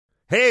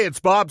Hey, it's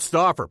Bob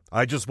Stauffer.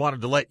 I just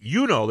wanted to let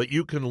you know that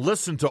you can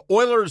listen to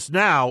Oilers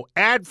Now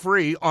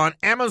ad-free on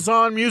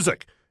Amazon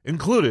Music,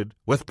 included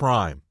with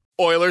Prime.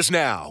 Oilers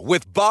Now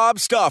with Bob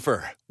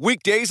Stauffer.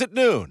 Weekdays at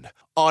noon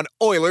on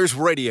Oilers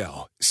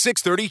Radio,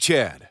 630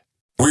 CHED.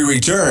 We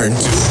return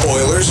to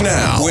Oilers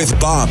Now with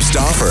Bob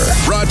Stauffer.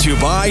 Brought to you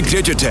by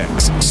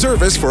Digitex.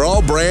 Service for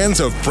all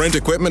brands of print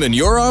equipment in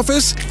your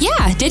office?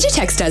 Yeah,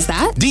 Digitex does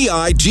that.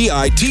 Digitex.ca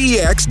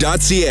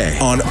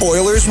on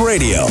Oilers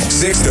Radio,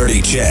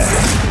 630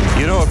 CHED.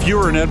 You know, if you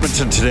were in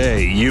Edmonton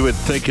today, you would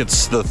think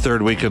it's the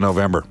third week of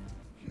November,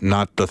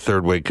 not the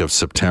third week of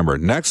September.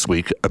 Next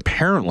week,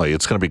 apparently,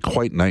 it's going to be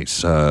quite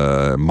nice,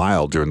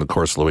 mild during the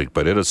course of the week,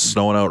 but it is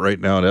snowing out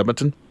right now in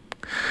Edmonton.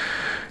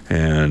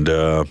 And,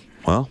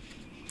 well,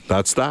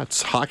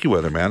 that's hockey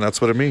weather, man.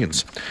 That's what it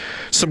means.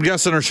 Some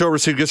guests on our show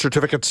received gift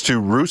certificates to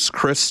Ruth's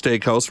Chris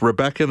Steakhouse.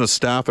 Rebecca and the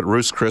staff at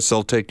Ruth's Chris,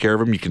 they'll take care of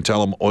them. You can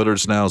tell them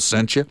Oilers Now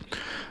sent you.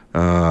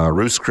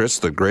 Ruth's Chris,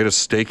 the greatest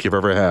steak you've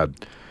ever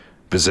had.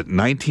 Visit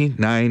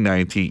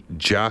 19990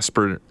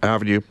 Jasper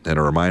Avenue. And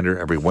a reminder,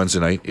 every Wednesday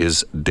night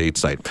is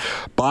dates night.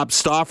 Bob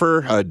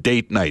Stauffer,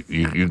 date night.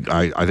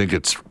 I think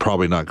it's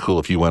probably not cool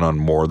if you went on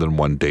more than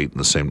one date in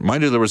the same.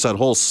 Mind you, there was that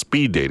whole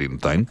speed dating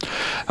thing.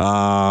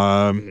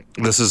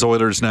 This is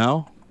Oilers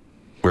Now.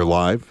 We're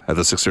live at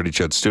the 630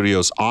 CHED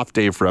Studios. Off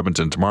day for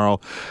Edmonton tomorrow.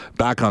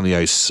 Back on the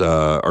ice,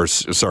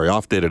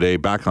 off day today.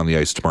 Back on the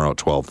ice tomorrow at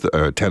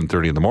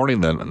 10:30 in the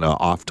morning. Then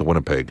off to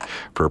Winnipeg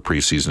for a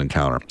preseason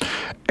encounter.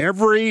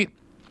 Every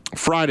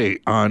Friday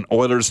on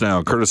Oilers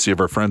Now, courtesy of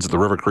our friends at the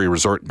River Cree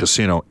Resort and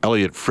Casino,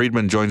 Elliot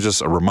Friedman joins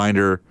us. A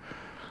reminder,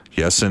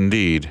 yes,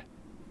 indeed,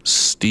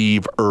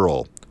 Steve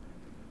Earle,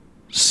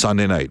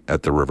 Sunday night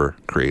at the River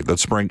Cree.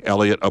 Let's bring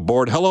Elliot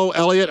aboard. Hello,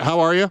 Elliot. How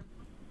are you?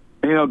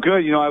 You know, good.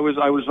 You know, I was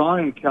on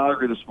in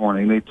Calgary this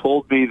morning. They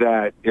told me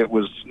that it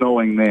was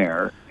snowing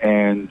there,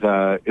 and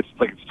it's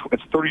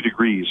 30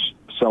 degrees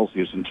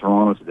Celsius in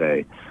Toronto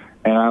today.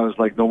 And I was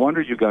like, no wonder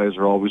you guys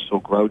are always so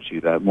grouchy.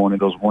 That morning,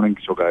 those morning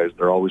show guys,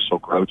 they're always so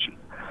grouchy.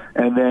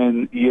 And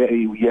then he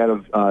had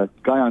a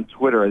guy on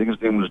Twitter, I think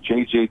his name was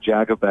JJ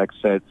Jagabek,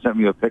 sent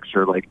me a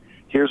picture, like,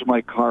 here's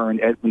my car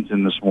in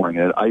Edmonton this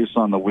morning, had ice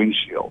on the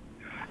windshield.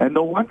 And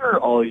no wonder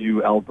all you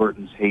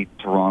Albertans hate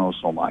Toronto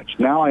so much.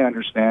 Now I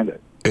understand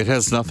it. It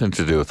has nothing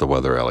to do with the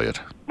weather,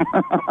 Elliot.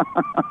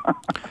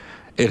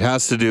 It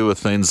has to do with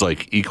things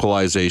like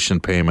equalization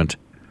payment,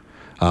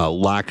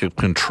 lack of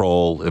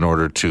control in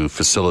order to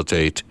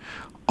facilitate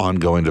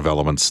ongoing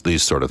developments,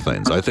 these sort of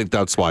things. I think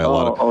that's why a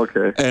lot of...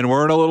 okay. And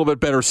we're in a little bit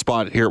better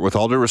spot here, with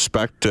all due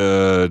respect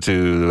to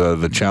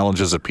the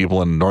challenges that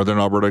people in northern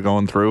Alberta are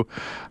going through.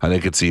 I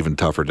think it's even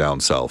tougher down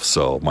south.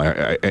 So,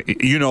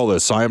 you know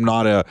this. I am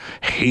not a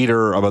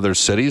hater of other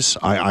cities.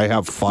 I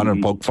have fun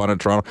and poke fun at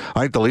Toronto.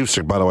 I think the Leafs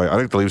are, by the way,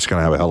 going to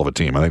have a hell of a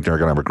team. I think they're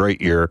going to have a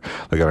great year.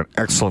 They got an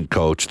excellent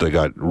coach. They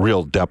got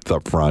real depth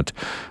up front.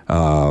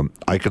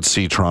 I could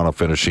see Toronto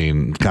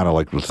finishing kind of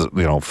like with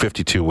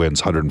 52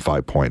 wins,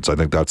 105 points. I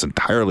think that's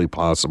entirely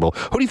possible.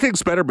 Who do you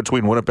think's better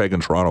between Winnipeg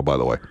and Toronto, by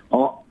the way?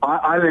 Oh,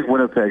 I think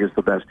Winnipeg is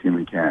the best team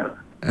in Canada.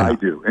 Yeah. I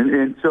do.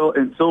 And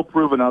until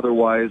proven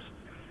otherwise,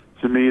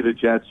 to me, the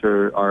Jets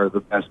are the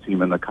best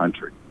team in the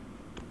country.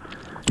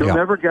 You'll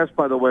never guess,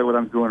 by the way, what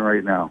I'm doing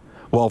right now.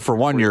 Well, for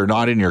one, you're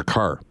not in your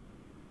car.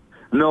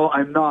 No,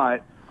 I'm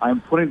not.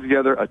 I'm putting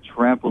together a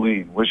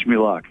trampoline. Wish me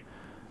luck.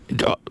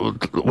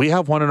 We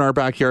have one in our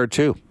backyard,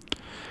 too.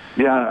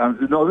 Yeah.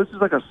 No, this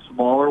is like a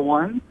smaller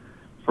one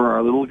for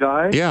our little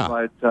guy. Yeah.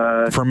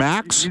 But, for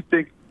Max? You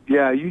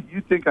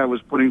think I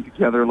was putting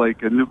together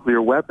like a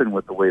nuclear weapon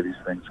with the way these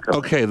things go.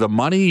 Okay, the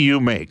money you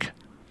make,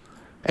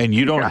 and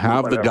you don't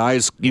have the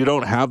guys. You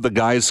don't have the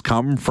guys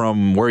come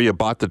from where you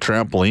bought the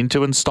trampoline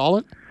to install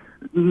it.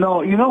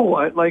 No, you know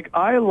what? Like,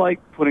 I like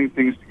putting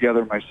things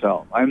together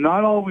myself. I'm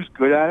not always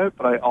good at it,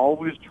 but I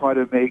always try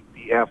to make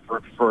the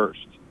effort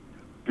first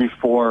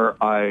before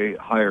I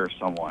hire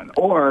someone.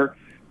 Or,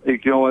 you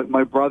know what,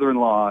 my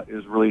brother-in-law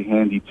is really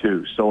handy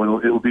too, so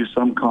it'll be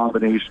some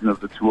combination of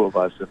the two of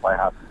us if I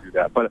have to do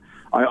that. But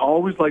I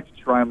always like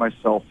to try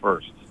myself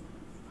first.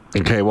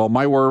 Okay, well,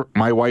 my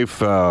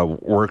wife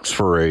works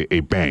for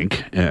a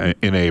bank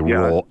in a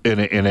role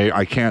in a.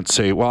 I can't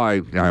say. Well,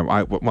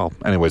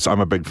 anyways, I'm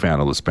a big fan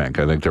of this bank.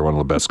 I think they're one of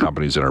the best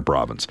companies in our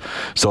province.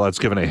 So that's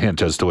giving a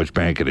hint as to which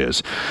bank it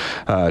is.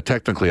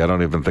 Technically, I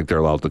don't even think they're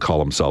allowed to call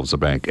themselves a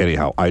bank.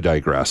 Anyhow, I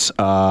digress.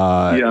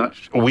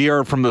 We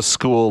are from the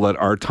school that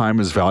our time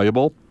is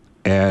valuable,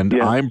 and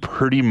I'm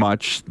pretty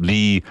much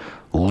the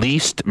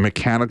least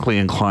mechanically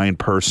inclined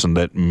person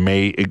that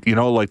may,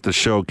 like the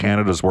show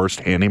Canada's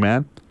Worst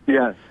Handyman.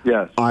 Yes.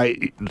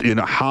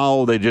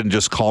 How they didn't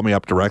just call me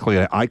up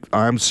directly.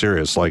 I'm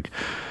serious. Like,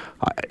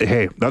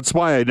 hey, that's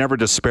why I never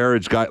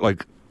disparage guys.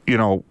 Like,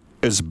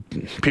 as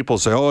people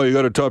say, oh, you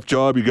got a tough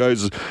job. You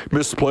guys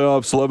missed the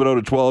playoffs 11 out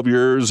of 12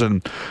 years,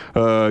 and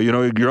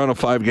you're on a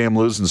 5-game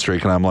losing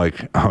streak. And I'm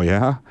like, oh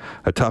yeah,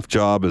 a tough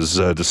job is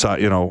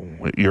decide.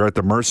 You're at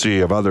the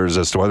mercy of others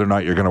as to whether or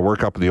not you're going to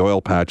work up in the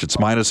oil patch. It's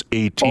minus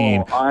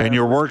 18, and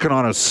you're working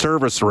on a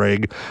service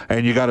rig,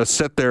 and you got to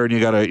sit there and you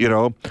got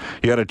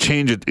to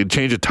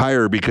change a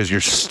tire because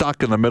you're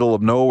stuck in the middle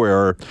of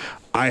nowhere.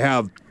 I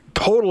have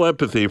total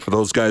empathy for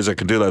those guys that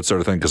can do that sort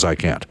of thing because I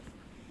can't.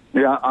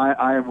 Yeah,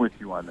 I am with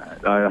you on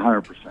that.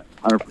 100%.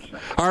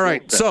 All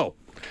right, so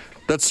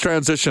let's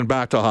transition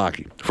back to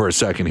hockey for a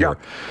second here.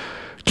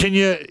 Yeah. Can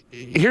you?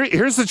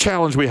 Here's the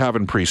challenge we have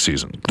in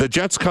preseason. The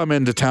Jets come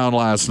into town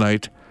last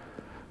night.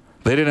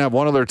 They didn't have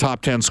one of their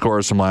top 10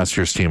 scorers from last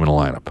year's team in the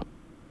lineup.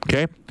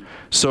 Okay,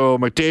 so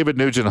McDavid,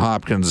 Nugent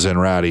Hopkins,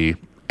 and Ratty,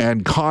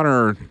 and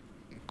Connor.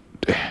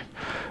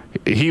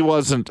 He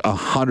wasn't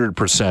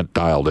 100%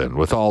 dialed in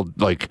with all,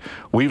 like,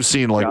 we've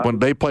seen, like, when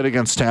they played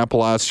against Tampa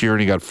last year and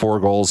he got 4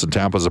 goals and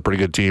Tampa's a pretty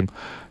good team,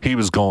 he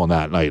was going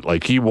that night.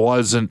 Like, he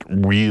wasn't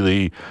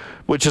really,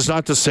 which is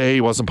not to say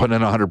he wasn't putting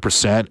in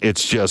 100%.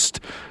 It's just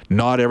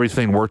not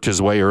everything worked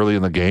his way early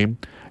in the game,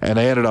 and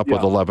they ended up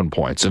with 11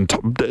 points. And,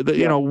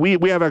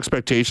 we have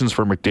expectations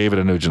for McDavid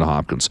and Nugent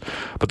Hopkins,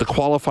 but the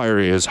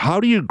qualifier is, how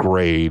do you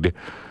grade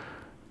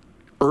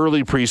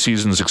early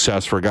preseason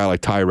success for a guy like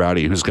Ty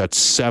Ratty, who's got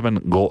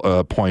 7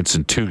 points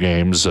in 2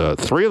 games?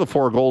 3 of the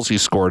 4 goals he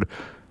scored,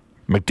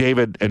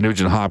 McDavid and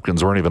Nugent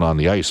Hopkins weren't even on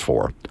the ice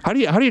for. How do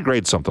you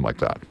grade something like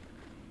that?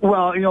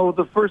 Well,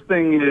 the first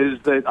thing is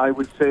that I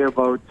would say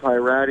about Ty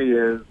Ratty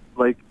is,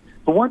 like,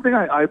 the one thing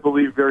I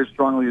believe very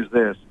strongly is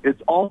this: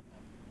 it's all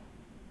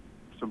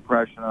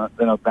impression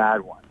than a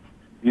bad one.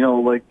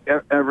 Like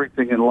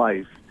everything in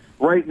life.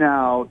 Right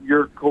now,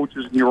 your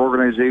coaches and your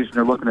organization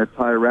are looking at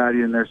Ty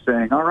Ratty and they're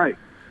saying, all right,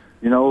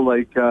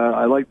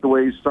 I like the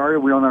way he started.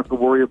 We don't have to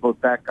worry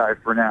about that guy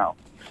for now.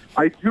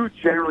 I do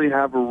generally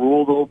have a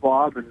rule, though,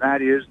 Bob, and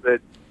that is that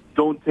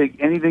don't take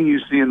anything you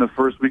see in the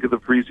first week of the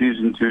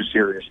preseason too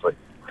seriously.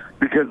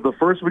 Because the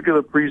first week of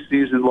the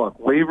preseason, look,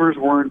 waivers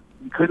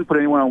you couldn't put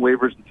anyone on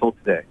waivers until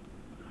today,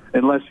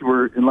 unless you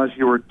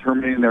were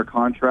terminating their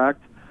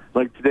contract.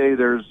 Like today,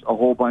 there's a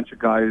whole bunch of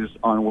guys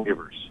on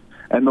waivers.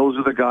 And those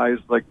are the guys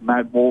like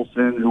Matt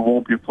Molson, who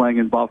won't be playing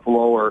in Buffalo,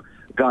 or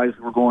guys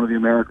who are going to the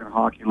American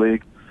Hockey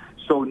League.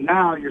 So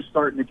now you're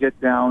starting to get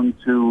down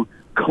to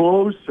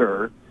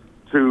closer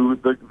to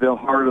the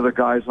heart of the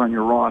guys on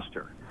your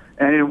roster.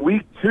 And in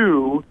week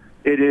 2,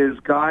 it is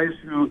guys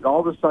who, all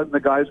of a sudden, the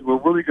guys who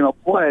are really going to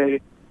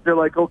play, they're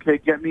like, okay,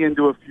 get me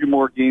into a few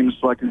more games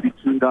so I can be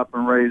tuned up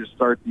and ready to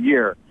start the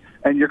year.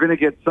 And you're going to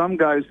get some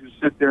guys who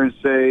sit there and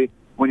say,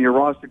 when your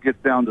roster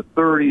gets down to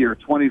 30 or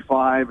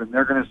 25, and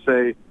they're going to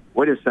say,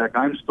 wait a sec,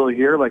 I'm still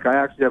here. Like,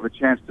 I actually have a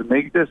chance to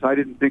make this. I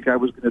didn't think I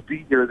was going to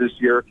be here this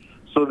year.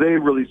 So they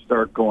really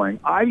start going.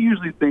 I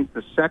usually think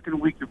the second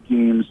week of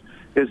games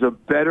is a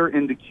better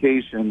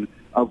indication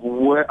of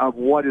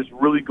what is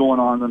really going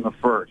on than the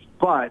first.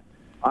 But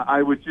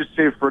I would just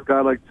say for a guy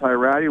like Ty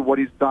Ratty, what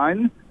he's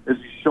done is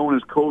he's shown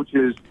his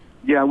coaches,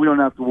 yeah, we don't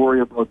have to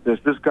worry about this.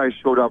 This guy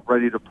showed up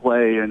ready to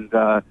play, and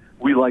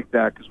we like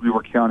that because we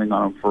were counting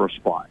on him for a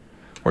spot.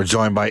 We're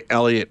joined by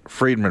Elliot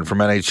Friedman from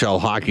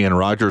NHL Hockey and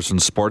Rogers and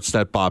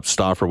Sportsnet. Bob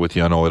Stauffer with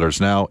you on Oilers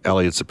Now.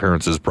 Elliot's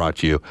appearance is brought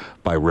to you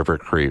by River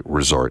Cree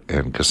Resort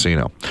and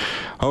Casino.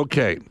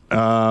 Okay,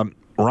 Ryan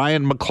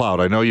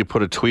McLeod, I know you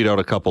put a tweet out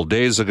a couple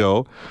days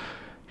ago.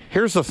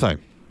 Here's the thing.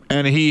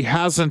 And he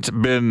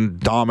hasn't been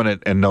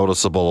dominant and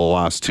noticeable the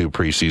last 2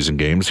 preseason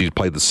games. He's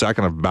played the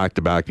second of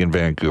back-to-back in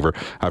Vancouver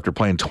after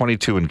playing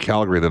 22 in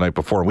Calgary the night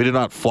before. And we did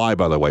not fly,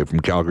 by the way, from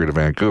Calgary to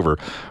Vancouver.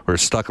 We were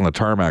stuck on the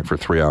tarmac for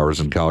 3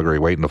 hours in Calgary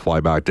waiting to fly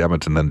back to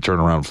Edmonton, then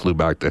turn around and flew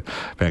back to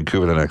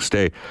Vancouver the next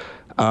day.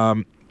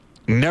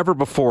 Never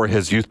before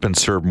has youth been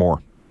served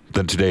more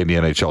than today in the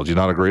NHL. Do you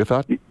not agree with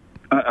that?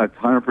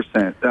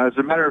 100%. As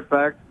a matter of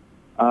fact,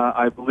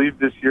 I believe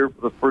this year,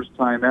 for the first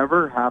time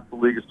ever, half the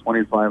league is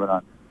 25 and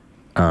under.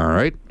 All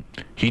right.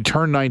 He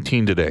turned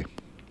 19 today,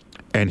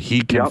 and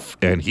he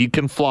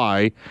can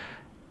fly,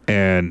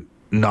 and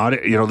not,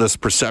 this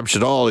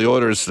perception, the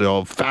Oilers,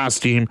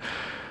 fast team.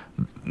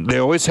 They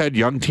always had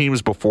young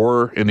teams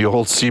before in the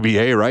old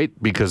CBA, right?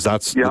 Because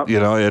that's, they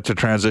had to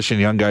transition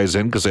young guys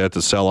in because they had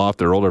to sell off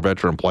their older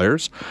veteran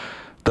players.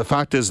 The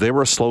fact is they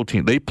were a slow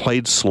team. They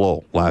played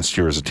slow last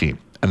year as a team,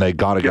 and they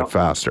got to get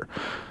faster.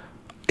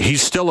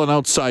 He's still an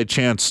outside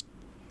chance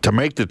to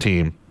make the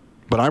team.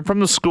 But I'm from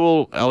the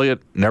school,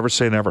 Elliot, never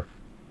say never.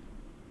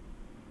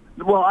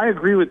 Well, I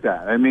agree with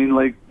that. I mean,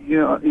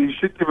 you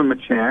should give him a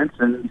chance,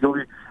 and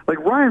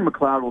Ryan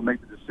McLeod will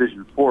make the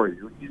decision for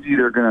you. He's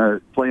either going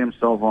to play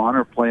himself on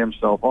or play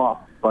himself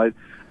off. But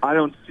I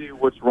don't see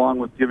what's wrong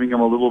with giving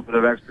him a little bit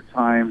of extra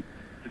time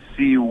to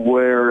see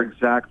where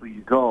exactly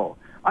you go.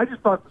 I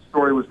just thought the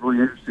story was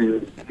really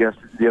interesting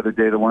the other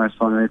day, the one I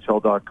saw on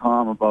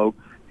NHL.com about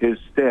his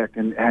stick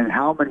and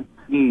how many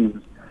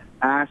teams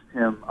asked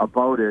him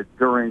about it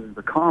during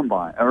the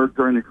combine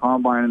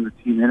and the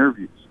team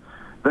interviews.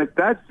 Like,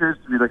 that says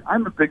to me, like,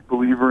 I'm a big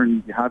believer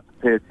in you have to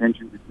pay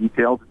attention to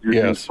detail to do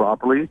things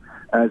properly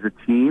as a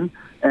team.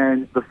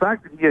 And the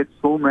fact that he had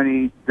so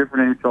many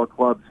different NHL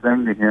clubs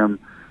saying to him,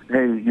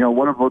 hey,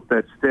 what about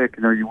that stick,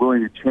 and are you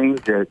willing to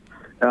change it?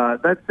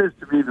 That says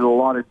to me that a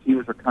lot of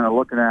teams are kind of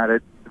looking at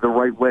it the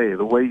right way,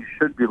 the way you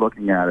should be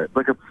looking at it.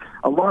 Like,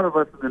 a lot of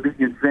us in the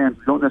media and fans,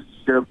 we don't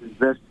necessarily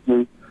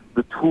investigate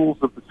the tools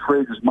of the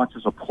trade as much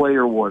as a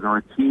player would or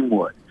a team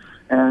would.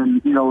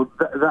 And,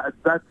 that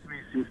to me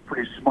seems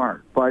pretty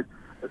smart. But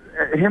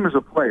him as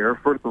a player,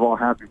 first of all,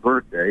 happy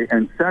birthday.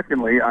 And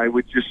secondly, I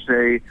would just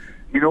say,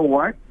 you know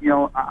what?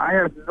 I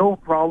have no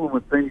problem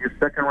with saying your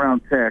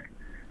second-round pick.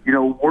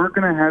 We're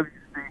going to have you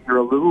stay here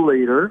a little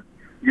later.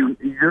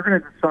 You're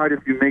going to decide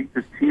if you make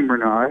this team or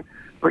not.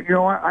 But,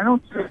 I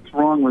don't see what's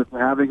wrong with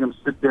having him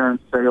sit there and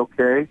say,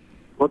 okay,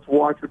 let's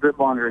watch a bit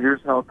longer.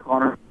 Here's how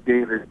Connor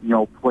David,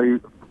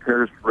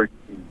 prepares for a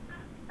game.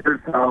 Here's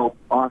how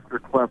Oscar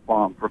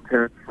Klefbom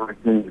prepares for a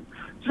game.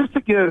 Just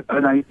to get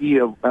an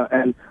idea of,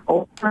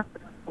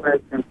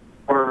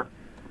 or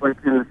like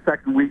in the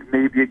second week,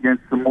 maybe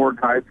against some more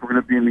guys who are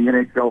going to be in the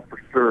NHL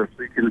for sure,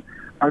 so you can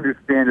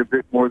understand a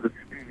bit more the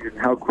speed and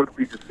how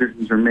quickly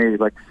decisions are made.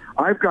 Like,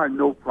 I've got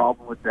no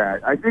problem with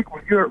that. I think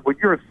when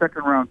you're a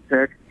second round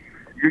pick,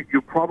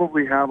 you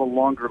probably have a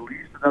longer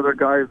lease than other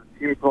guys.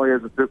 The team probably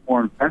has a bit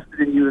more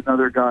invested in you than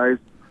other guys.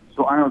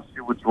 So I don't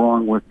see what's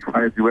wrong with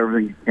trying to do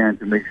everything you can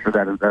to make sure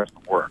that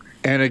investment works.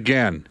 And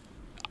again,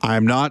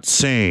 I'm not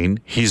saying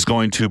he's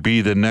going to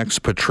be the next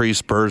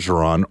Patrice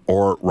Bergeron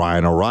or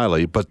Ryan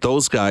O'Reilly, but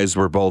those guys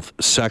were both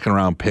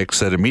second-round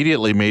picks that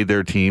immediately made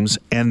their teams,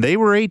 and they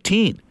were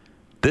 18.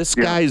 This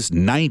guy's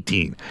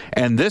 19.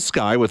 And this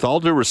guy, with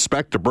all due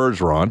respect to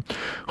Bergeron,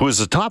 who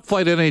is a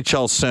top-flight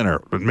NHL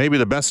center, maybe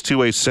the best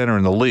two-way center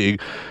in the league,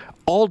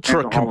 Hall of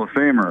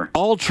Famer,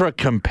 ultra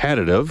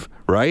competitive,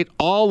 right?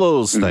 All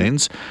those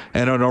things.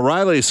 And in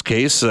O'Reilly's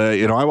case,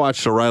 I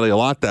watched O'Reilly a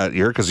lot that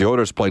year because the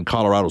Oilers played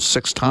Colorado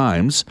 6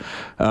 times.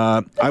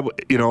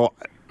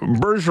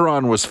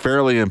 Bergeron was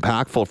fairly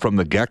impactful from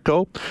the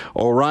get-go.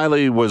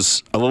 O'Reilly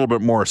was a little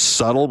bit more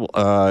subtle.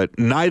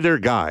 Neither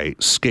guy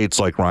skates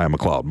like Ryan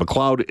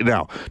McLeod.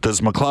 Now,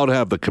 does McLeod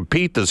have the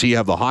compete? Does he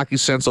have the hockey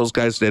sense those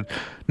guys did?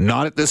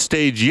 Not at this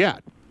stage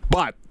yet.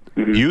 But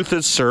youth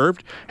is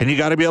served, and you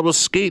got to be able to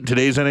skate in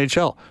today's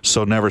NHL.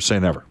 So never say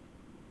never.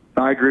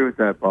 I agree with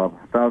that, Bob.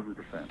 1,000%.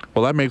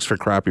 Well, that makes for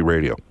crappy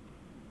radio.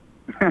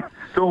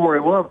 Don't worry,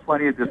 we'll have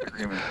plenty of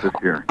disagreements this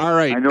year. All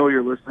right. I know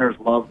your listeners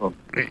love them.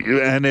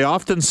 And they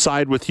often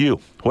side with you.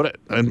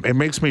 It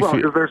makes me feel...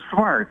 Well, they're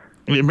smart.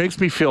 It makes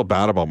me feel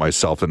bad about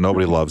myself that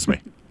nobody loves me.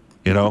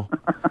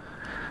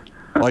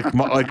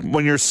 Like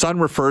when your son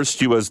refers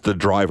to you as the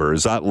driver,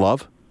 is that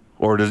love?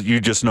 Or do you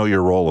just know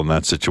your role in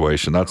that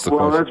situation? That's the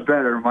question. Well, that's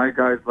better. My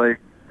guy's like,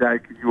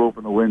 Dad, could you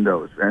open the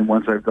windows? And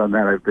once I've done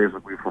that, I've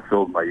basically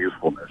fulfilled my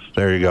usefulness.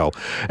 There you go.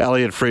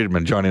 Elliot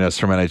Friedman joining us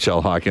from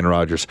NHL Hockey and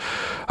Rogers.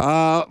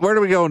 Where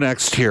do we go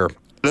next here?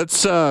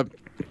 Let's. What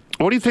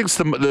do you think's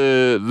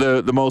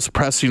the most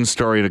pressing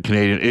story in a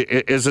Canadian?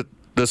 Is it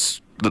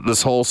this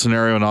whole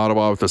scenario in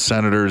Ottawa with the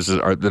Senators?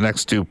 Are the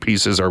next two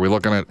pieces? Are we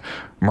looking at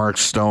Mark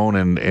Stone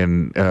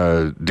and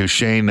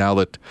Duchesne now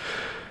that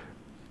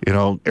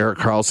Erik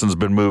Karlsson's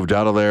been moved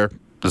out of there?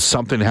 Does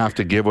something have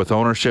to give with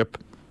ownership?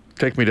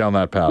 Take me down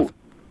that path.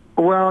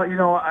 Well,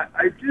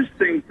 I just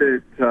think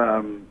that,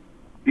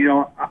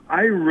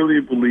 I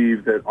really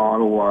believe that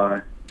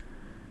Ottawa,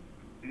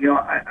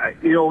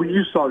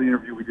 you saw the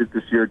interview we did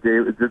this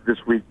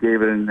week,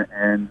 David,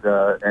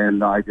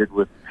 and I did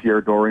with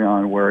Pierre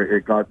Dorion, where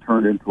it got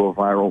turned into a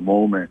viral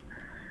moment.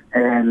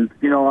 And,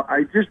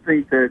 I just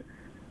think that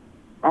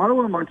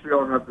Ottawa and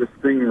Montreal have this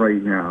thing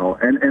right now,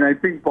 and I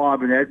think,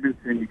 Bob, in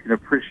Edmonton, you can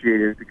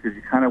appreciate it because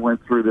you kind of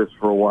went through this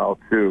for a while,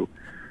 too,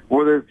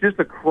 where there's just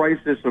a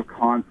crisis of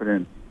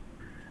confidence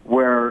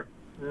where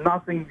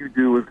nothing you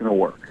do is going to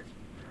work.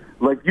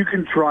 Like, you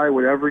can try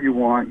whatever you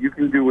want. You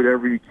can do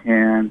whatever you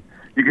can.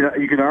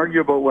 You can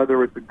argue about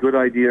whether it's a good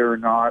idea or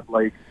not,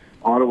 like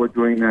Ottawa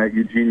doing that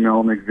Eugene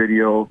Melnyk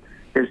video.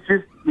 It's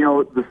just,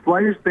 the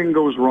slightest thing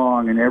goes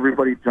wrong and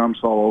everybody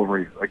jumps all over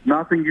you. Like,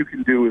 nothing you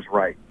can do is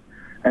right.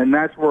 And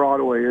that's where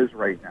Ottawa is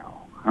right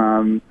now.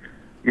 I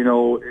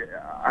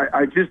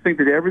just think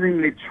that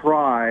everything they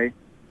try,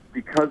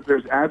 because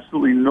there's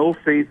absolutely no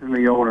faith in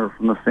the owner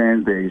from the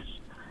fan base,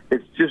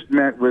 it's just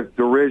met with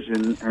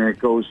derision and it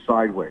goes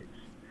sideways.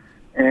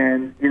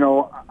 And,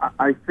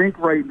 I think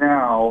right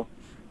now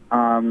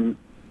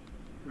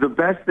the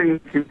best thing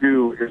you can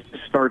do is to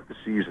start the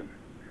season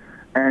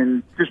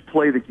and just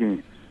play the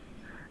games.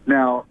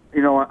 Now,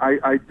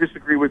 I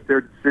disagree with their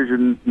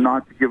decision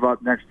not to give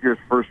up next year's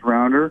first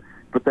rounder,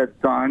 but that's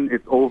done.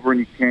 It's over, and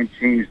you can't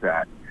change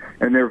that.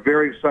 And they're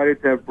very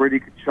excited to have Brady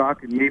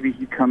Tkachuk, and maybe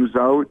he comes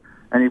out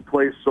and he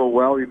plays so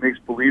well, he makes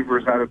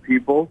believers out of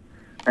people,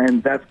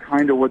 and that's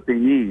kind of what they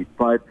need.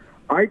 But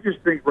I just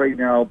think right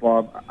now,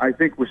 Bob, I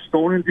think with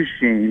Stone and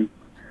Duchesne,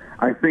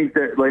 I think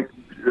that, like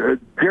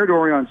Pierre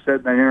Dorion said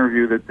in that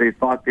interview, that they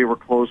thought they were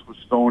close with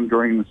Stone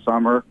during the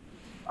summer.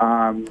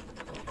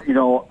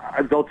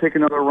 They'll take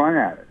another run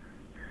at it.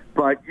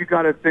 But you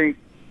got to think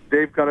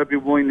they've got to be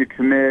willing to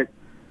commit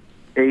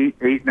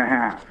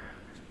 8.5.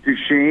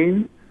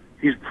 Duchesne,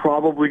 he's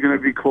probably going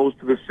to be close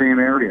to the same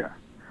area.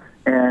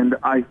 And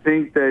I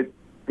think that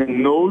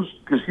in those,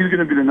 because he's going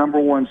to be the number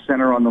one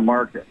center on the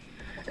market.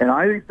 And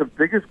I think the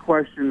biggest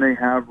question they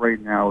have right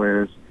now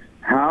is,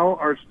 how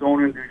are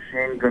Stone and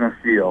Duchesne going to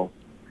feel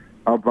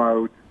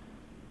about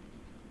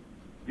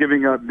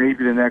giving up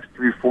maybe the next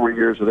 3-4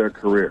 years of their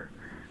career?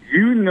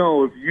 You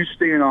know, if you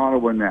stay in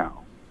Ottawa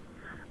now,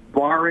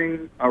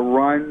 barring a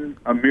run,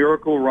 a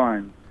miracle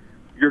run,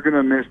 you're going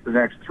to miss the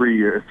next 3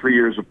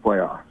 years of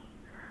playoffs.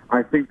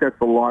 I think that's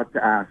a lot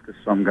to ask of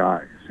some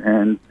guys,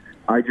 and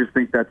I just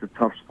think that's a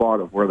tough spot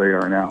of where they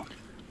are now.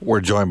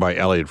 We're joined by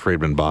Elliot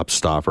Friedman, Bob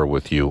Stauffer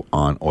with you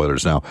on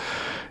Oilers Now.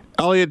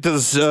 Elliot,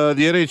 does the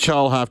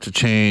NHL have to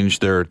change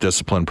their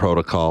discipline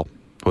protocol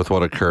with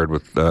what occurred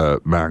with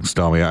Max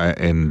Domi?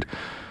 And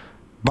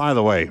by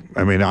the way,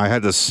 I mean, I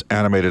had this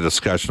animated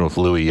discussion with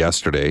Louis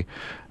yesterday.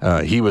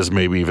 He was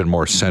maybe even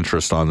more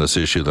centrist on this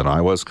issue than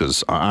I was,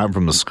 because I'm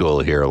from the school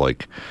here.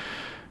 Like,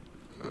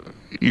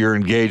 you're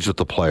engaged with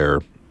the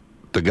player.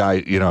 The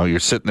guy, you know, you're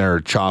sitting there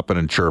chopping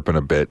and chirping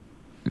a bit.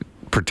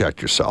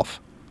 Protect yourself,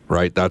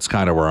 right? That's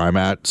kind of where I'm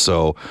at.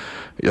 So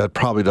that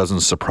probably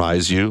doesn't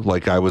surprise you.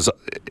 Like, I was,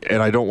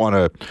 and I don't want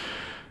to,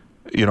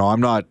 you know,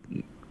 I'm not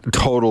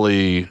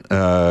totally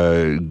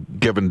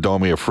giving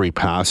Domi a free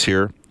pass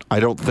here. I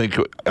think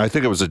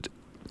it was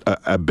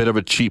a bit of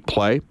a cheap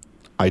play.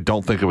 I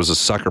don't think it was a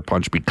sucker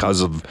punch because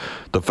of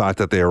the fact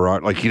that they were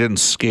like, he didn't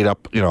skate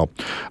up. You know,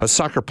 a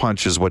sucker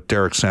punch is what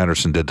Derek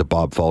Sanderson did to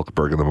Bob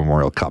Falkenberg in the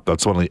Memorial Cup.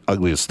 That's one of the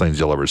ugliest things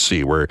you'll ever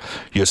see, where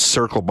you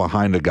circle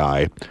behind a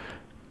guy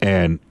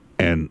and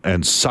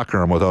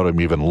sucker him without him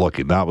even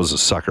looking. That was a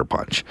sucker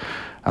punch.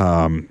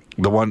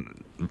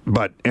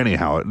 But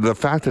anyhow, the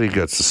fact that he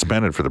got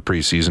suspended for the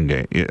preseason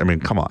game, I mean,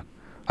 come on.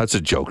 That's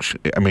a joke.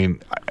 I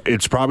mean,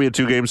 it's probably a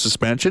 2-game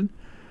suspension.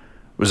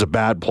 It was a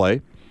bad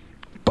play.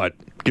 But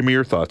give me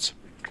your thoughts.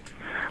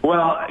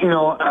 Well, you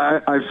know,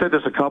 I've said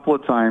this a couple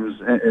of times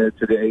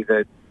today,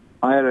 that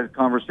I had a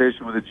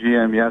conversation with a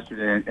GM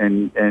yesterday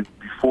and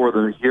before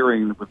the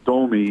hearing with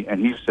Domi, and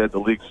he said the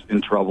league's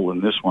in trouble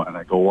in this one. And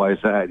I go, why is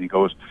that? And he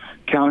goes,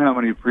 count how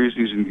many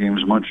preseason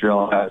games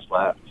Montreal has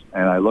left.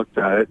 And I looked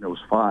at it, and it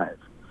was 5.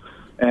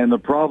 And the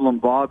problem,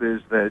 Bob,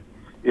 is that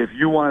if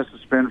you want to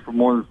suspend for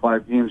more than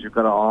 5 games, you've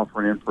got to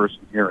offer an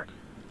in-person hearing.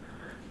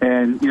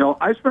 And, you know,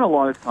 I spent a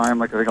lot of time,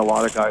 like I think a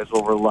lot of guys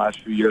over the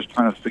last few years,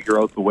 trying to figure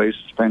out the way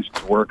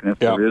suspensions work and if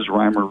there is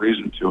rhyme or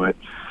reason to it.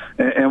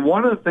 And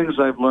one of the things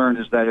I've learned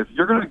is that if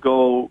you're going to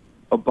go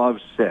above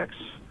 6,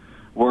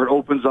 where it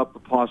opens up the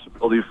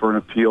possibility for an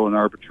appeal and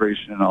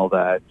arbitration and all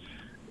that,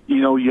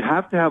 you know, you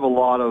have to have a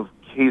lot of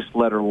case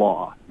letter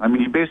law. I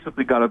mean, you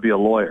basically got to be a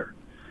lawyer.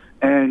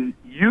 And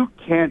you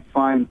can't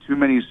find too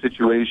many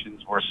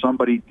situations where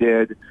somebody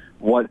did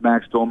what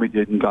Max Domi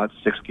did and got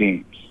 6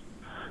 games.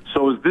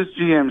 So as this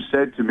GM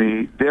said to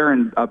me, they're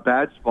in a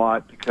bad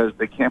spot because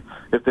they can't.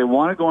 If they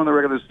want to go in the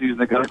regular season,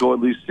 they got to go at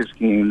least 6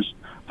 games.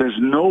 There's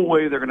no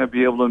way they're going to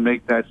be able to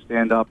make that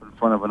stand up in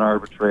front of an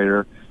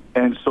arbitrator.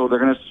 And so they're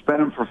going to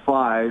suspend him for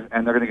 5,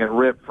 and they're going to get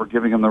ripped for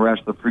giving him the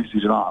rest of the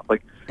preseason off.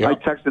 Like, I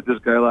texted this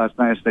guy last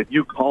night. I said,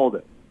 you called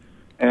it.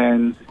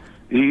 And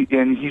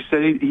he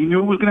said he knew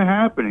it was going to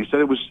happen. He said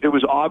it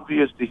was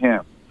obvious to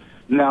him.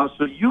 Now,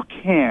 so you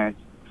can't,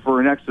 for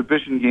an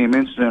exhibition game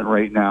incident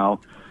right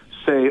now,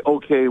 say,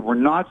 okay, we're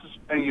not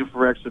suspending you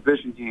for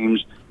exhibition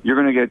games. You're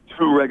going to get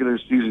 2 regular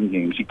season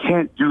games. You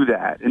can't do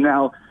that. And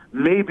now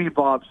maybe,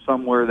 Bob,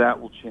 somewhere that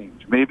will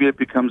change. Maybe it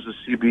becomes a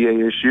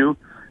CBA issue,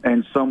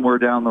 and somewhere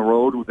down the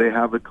road they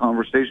have a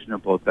conversation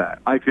about that.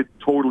 I could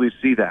totally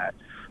see that.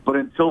 But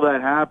until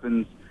that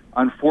happens,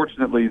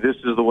 unfortunately, this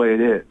is the way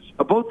it is.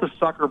 About the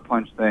sucker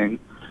punch thing,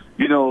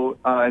 you know,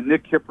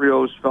 Nick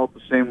Kypreos felt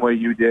the same way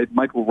you did.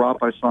 Michael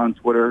Rupp, I saw on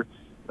Twitter,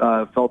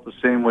 felt the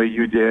same way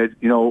you did.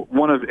 You know,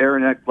 one of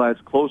Aaron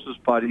Ekblad's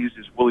closest buddies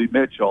is Willie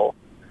Mitchell,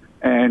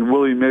 and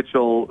Willie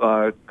Mitchell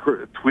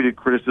tweeted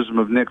criticism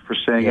of Nick for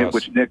saying it,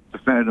 which Nick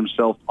defended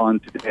himself on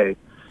today.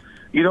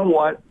 You know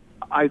what?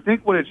 I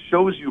think what it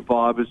shows you,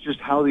 Bob, is just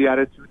how the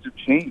attitudes have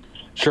changed.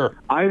 Sure.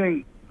 I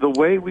think the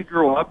way we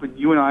grew up, and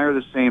you and I are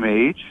the same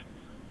age,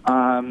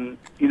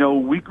 you know,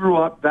 we grew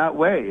up that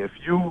way. If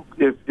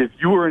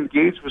you were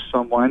engaged with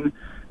someone,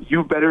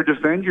 you better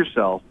defend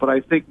yourself. But I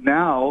think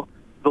now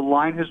the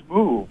line has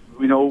moved.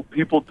 You know,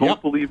 people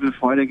don't believe in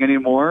fighting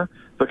anymore.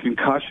 The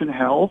concussion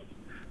health,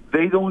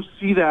 they don't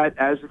see that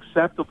as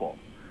acceptable.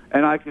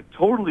 And I could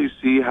totally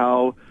see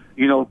how,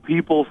 you know,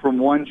 people from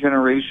one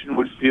generation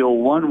would feel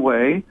one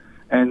way,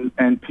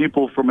 and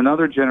people from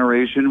another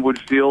generation would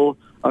feel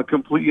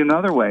completely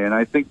another way. And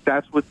I think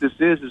that's what this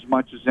is as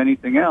much as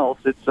anything else.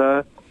 It's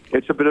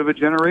a bit of a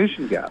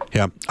generation gap.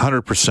 Yeah,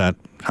 100%.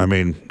 I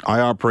mean, I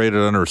operated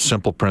under a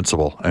simple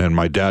principle, and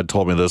my dad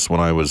told me this when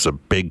I was a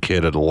big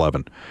kid at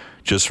 11.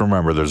 Just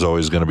remember, there's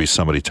always going to be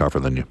somebody tougher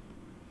than you.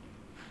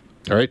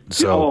 All right?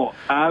 So,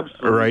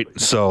 absolutely. Right?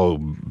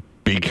 So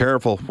be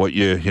careful what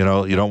you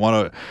don't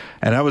want to.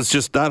 And that was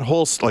just that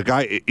whole, like,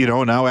 now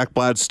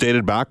Ekblad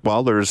stated back,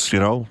 well, there's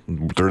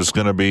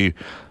going to be,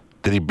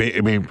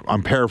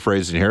 I'm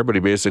paraphrasing here, but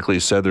he basically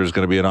said there's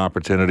going to be an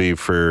opportunity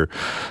for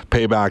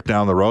payback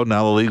down the road.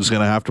 Now the league's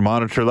going to have to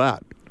monitor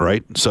that,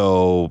 right?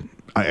 So,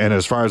 and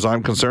as far as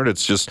I'm concerned,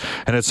 it's just,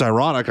 and it's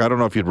ironic, I don't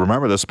know if you'd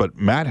remember this, but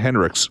Matt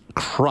Hendricks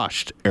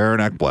crushed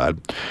Aaron Ekblad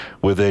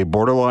with a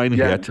borderline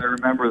hit. I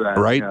remember that.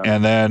 Right? Yeah.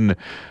 And then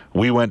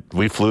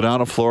we flew down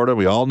to Florida.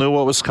 We all knew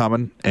what was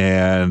coming.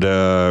 And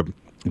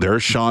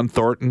there's Sean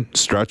Thornton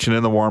stretching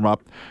in the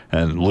warm-up.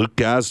 And Luke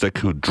Gazdic,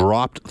 who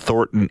dropped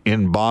Thornton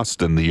in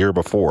Boston the year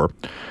before.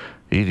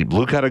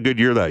 Luke had a good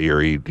year that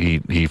year.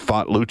 He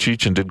fought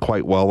Lucic and did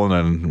quite well, and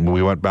then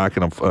we went back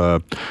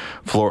into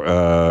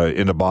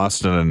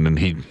Boston, and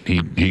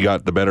he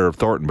got the better of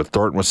Thornton. But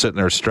Thornton was sitting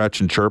there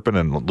stretching, chirping,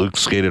 and Luke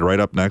skated right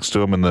up next to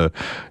him in the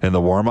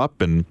warm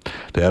up, and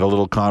they had a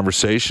little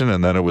conversation,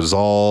 and then it was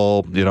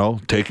all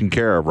taken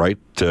care of. Right,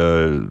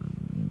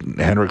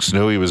 Hendricks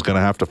knew he was going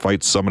to have to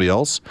fight somebody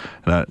else,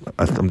 and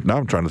now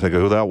I'm trying to think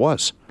of who that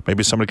was.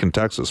 Maybe somebody can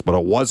text us, but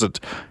it wasn't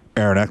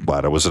Aaron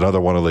Ekblad. It was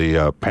another one of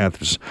the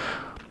Panthers.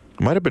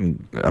 I'm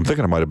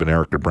thinking it might have been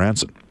Eric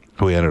Branson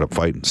who he ended up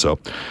fighting. So,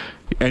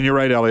 and you're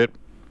right, Elliot.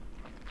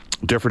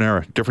 Different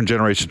era, different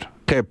generation.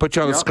 Okay, put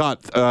you on the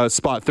spot.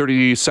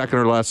 30-second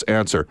or less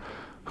answer.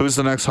 Who's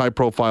the next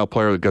high-profile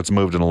player that gets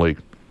moved in the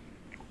league?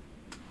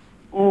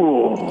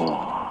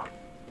 Oh.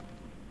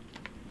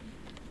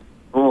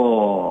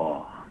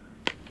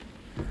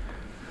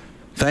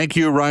 Thank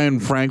you, Ryan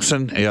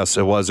Frankson. Yes,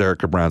 it was Eric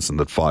Branson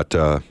that fought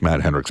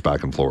Matt Hendricks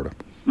back in Florida.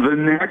 The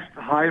next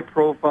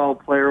high-profile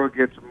player who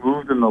gets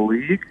moved in the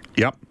league?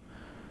 Yep.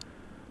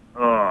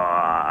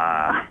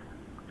 Well,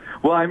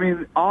 I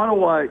mean,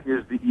 Ottawa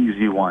is the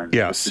easy one.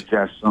 Yes. To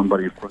suggest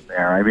somebody from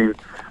there. I mean,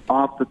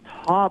 off the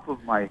top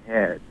of my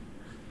head,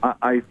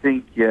 I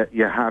think you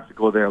have to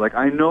go there. Like,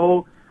 I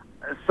know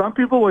some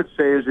people would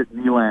say, is it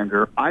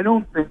Nylander? I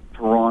don't think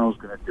Toronto's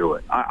going to do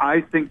it.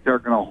 I think they're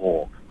going to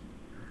hold.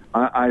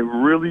 I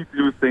really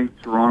do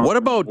think Toronto. What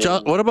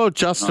about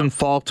Justin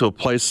Falk to a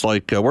place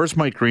like where's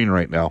Mike Green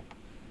right now?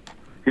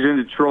 He's in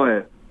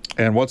Detroit.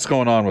 And what's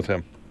going on with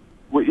him?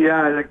 Well,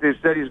 yeah, like they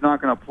said, he's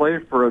not going to play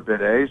for a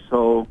bit,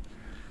 So,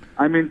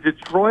 I mean,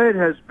 Detroit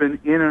has been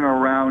in and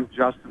around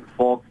Justin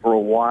Falk for a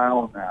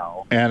while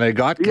now. And they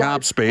got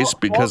cap space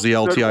because the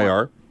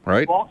LTIR,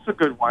 right? Falk's a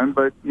good one,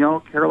 but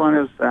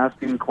Carolina's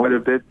asking quite a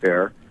bit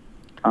there,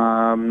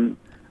 and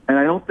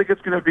I don't think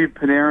it's going to be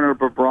Panarin or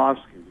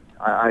Bobrovsky.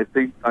 I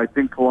think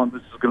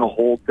Columbus is going to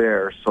hold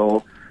there.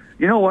 So,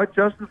 you know what?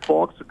 Justin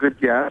Falk's a good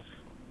guess.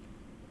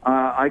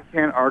 I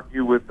can't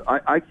argue with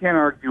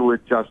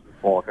Justin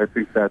Falk. I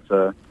think that's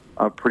a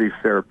pretty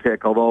fair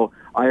pick. Although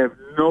I have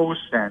no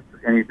sense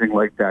anything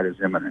like that is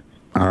imminent.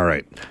 All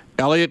right,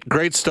 Elliot,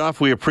 great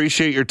stuff. We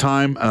appreciate your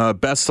time.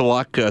 Best of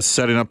luck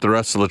setting up the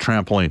rest of the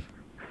trampoline.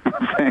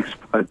 Thanks,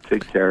 bud.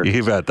 Take care.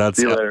 You bet.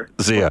 See you later.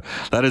 See ya.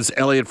 That is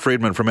Elliot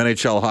Friedman from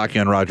NHL Hockey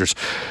on Rogers.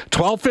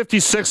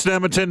 12:56 in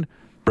Edmonton.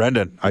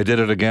 Brendan, I did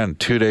it again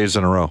 2 days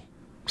in a row.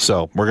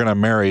 So we're going to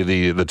marry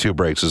the two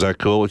breaks. Is that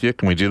cool with you?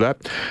 Can we do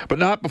that? But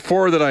not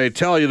before that I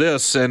tell you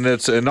this, and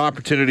it's an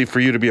opportunity for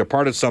you to be a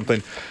part of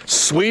something.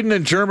 Sweden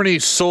and Germany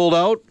sold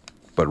out,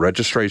 but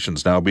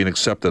registration's now being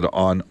accepted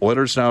on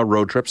Oilers Now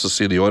road trips to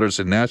see the Oilers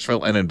in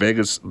Nashville and in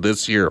Vegas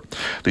this year.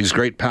 These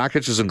great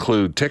packages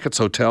include tickets,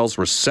 hotels,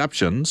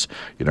 receptions.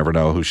 You never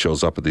know who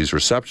shows up at these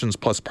receptions,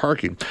 plus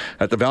parking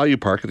at the Value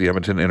Park at the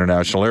Edmonton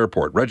International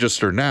Airport.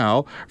 Register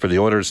now for the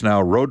Oilers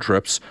Now road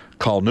trips.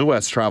 Call New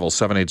West Travel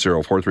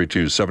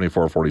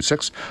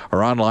 780-432-7446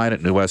 or online at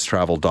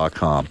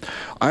newwesttravel.com.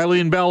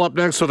 Eileen Bell up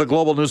next with a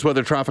global news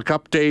weather traffic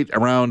update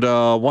around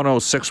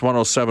 106,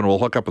 107. We'll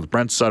hook up with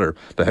Brent Sutter,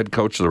 the head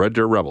coach of the Red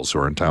Deer Rebels, who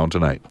are in town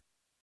tonight.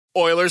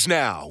 Oilers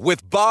Now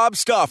with Bob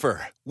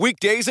Stauffer.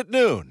 Weekdays at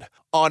noon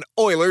on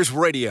Oilers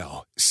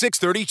Radio,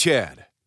 630 CHED.